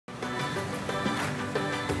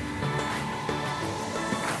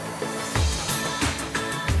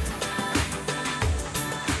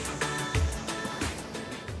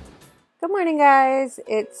Good morning, guys.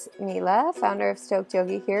 It's Mila, founder of Stoked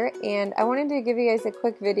Yogi here, and I wanted to give you guys a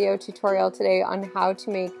quick video tutorial today on how to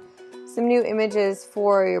make some new images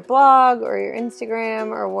for your blog or your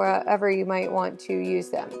Instagram or wherever you might want to use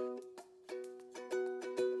them.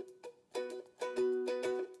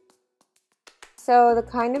 So the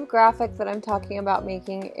kind of graphic that I'm talking about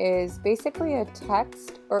making is basically a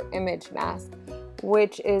text or image mask,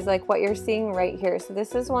 which is like what you're seeing right here. So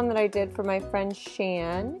this is one that I did for my friend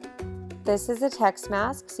Shan. This is a text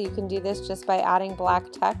mask, so you can do this just by adding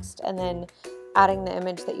black text and then adding the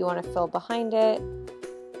image that you want to fill behind it.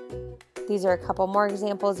 These are a couple more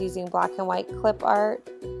examples using black and white clip art.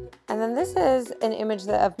 And then this is an image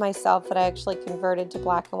of myself that I actually converted to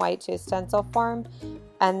black and white to a stencil form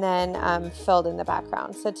and then filled in the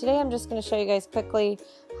background. So today I'm just going to show you guys quickly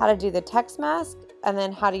how to do the text mask and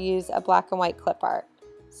then how to use a black and white clip art.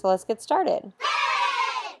 So let's get started.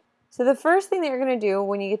 So the first thing that you're going to do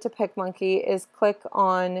when you get to PicMonkey is click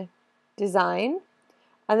on Design,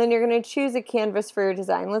 and then you're going to choose a canvas for your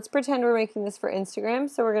design. Let's pretend we're making this for Instagram,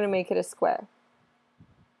 so we're going to make it a square.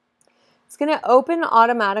 It's going to open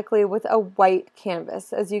automatically with a white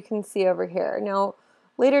canvas, as you can see over here. Now,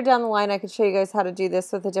 later down the line, I could show you guys how to do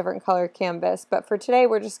this with a different color canvas, but for today,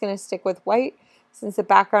 we're just going to stick with white, since the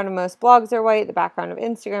background of most blogs are white, the background of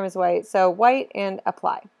Instagram is white, so white and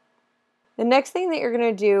apply. The next thing that you're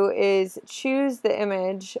going to do is choose the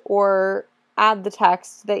image or add the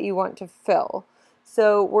text that you want to fill.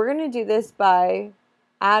 So we're going to do this by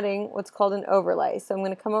adding what's called an overlay. So I'm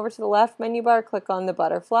going to come over to the left menu bar, click on the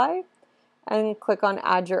butterfly, and click on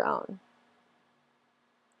Add Your Own.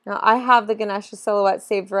 Now I have the Ganesha silhouette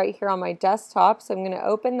saved right here on my desktop, so I'm going to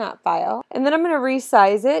open that file. And then I'm going to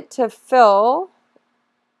resize it to fill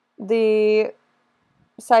the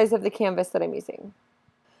size of the canvas that I'm using.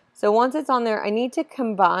 So once it's on there, I need to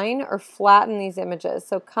combine or flatten these images.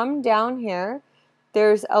 So come down here,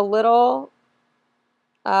 there's a little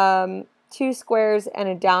 2 squares and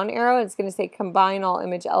a down arrow. It's going to say combine all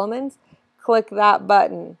image elements. Click that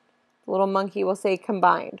button. The little monkey will say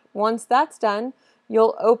combined. Once that's done,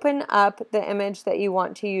 you'll open up the image that you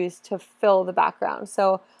want to use to fill the background.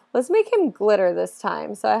 So let's make him glitter this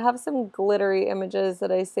time. So I have some glittery images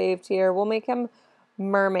that I saved here. We'll make him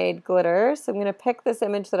mermaid glitter. So I'm going to pick this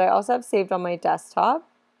image that I also have saved on my desktop.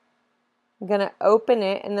 I'm going to open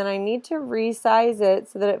it, and then I need to resize it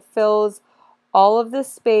so that it fills all of the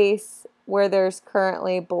space where there's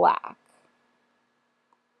currently black.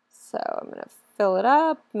 So I'm going to fill it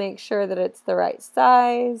up, make sure that it's the right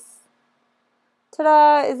size.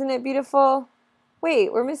 Ta-da! Isn't it beautiful?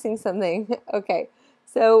 Wait, we're missing something. Okay,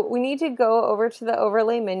 so we need to go over to the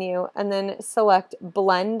overlay menu and then select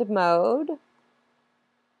blend mode.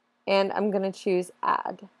 And I'm going to choose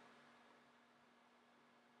Add.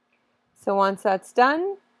 So once that's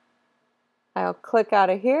done, I'll click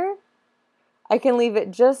out of here. I can leave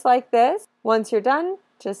it just like this. Once you're done,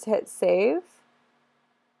 just hit Save.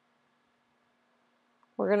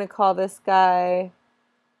 We're going to call this guy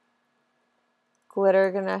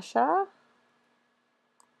Glitter Ganesha.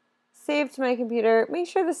 Save to my computer. Make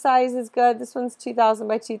sure the size is good. This one's 2000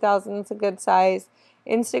 by 2000. It's a good size.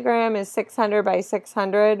 Instagram is 600 by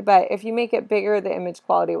 600, but if you make it bigger, the image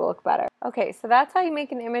quality will look better. Okay, so that's how you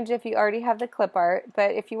make an image if you already have the clip art, but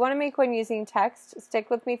if you want to make one using text, stick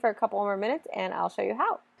with me for a couple more minutes and I'll show you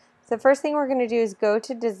how. So the first thing we're going to do is go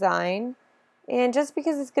to Design, and just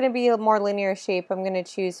because it's going to be a more linear shape, I'm going to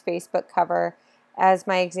choose Facebook cover as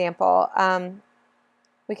my example.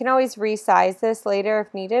 We can always resize this later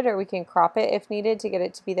if needed, or we can crop it if needed to get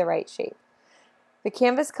it to be the right shape. The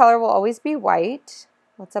canvas color will always be white.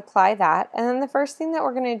 Let's apply that. And then the first thing that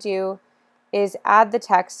we're going to do is add the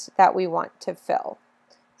text that we want to fill.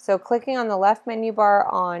 So clicking on the left menu bar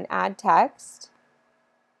on Add Text.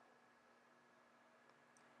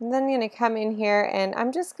 And then I'm going to come in here and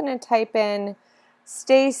I'm just going to type in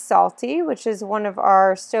Stay Salty, which is one of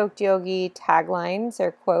our Stoked Yogi taglines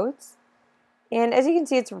or quotes. And as you can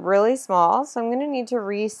see, it's really small, so I'm going to need to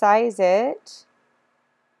resize it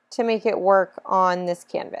to make it work on this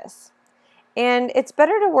canvas. And it's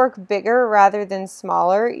better to work bigger rather than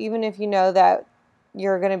smaller, even if you know that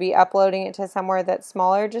you're going to be uploading it to somewhere that's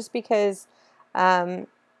smaller, just because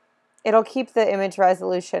it'll keep the image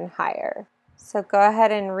resolution higher. So go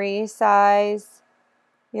ahead and resize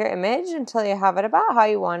your image until you have it about how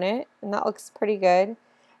you want it, and that looks pretty good.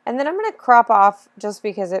 And then I'm going to crop off, just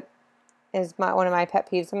because it is one of my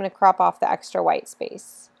pet peeves, I'm going to crop off the extra white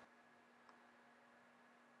space.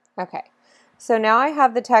 Okay. So now I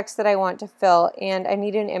have the text that I want to fill, and I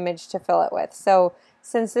need an image to fill it with. So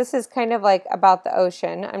since this is kind of like about the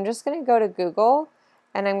ocean, I'm just going to go to Google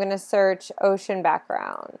and I'm going to search ocean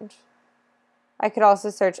background. I could also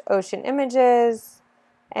search ocean images,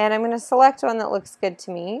 and I'm going to select one that looks good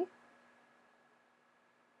to me.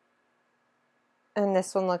 And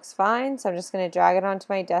this one looks fine, so I'm just going to drag it onto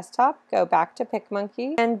my desktop, go back to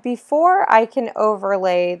PicMonkey. And before I can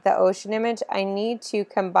overlay the ocean image, I need to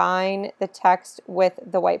combine the text with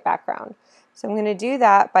the white background. So I'm going to do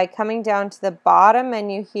that by coming down to the bottom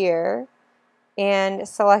menu here and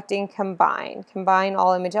selecting Combine. Combine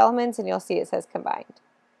all image elements, and you'll see it says Combined.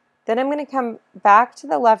 Then I'm going to come back to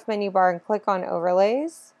the left menu bar and click on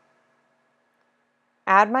Overlays,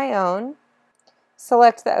 add my own,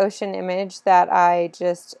 select the ocean image that I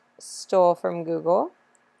just stole from Google,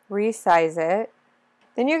 resize it.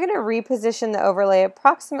 Then you're going to reposition the overlay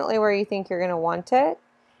approximately where you think you're going to want it.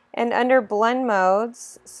 And under Blend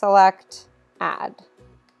Modes, select Add.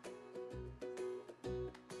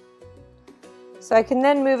 So I can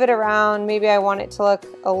then move it around. Maybe I want it to look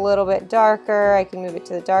a little bit darker. I can move it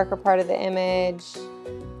to the darker part of the image.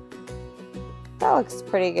 That looks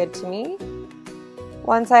pretty good to me.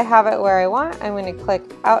 Once I have it where I want, I'm going to click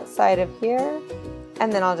outside of here,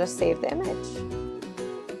 and then I'll just save the image.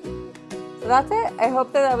 So that's it. I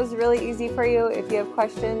hope that was really easy for you. If you have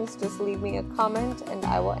questions, just leave me a comment and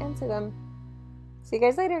I will answer them. See you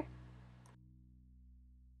guys later.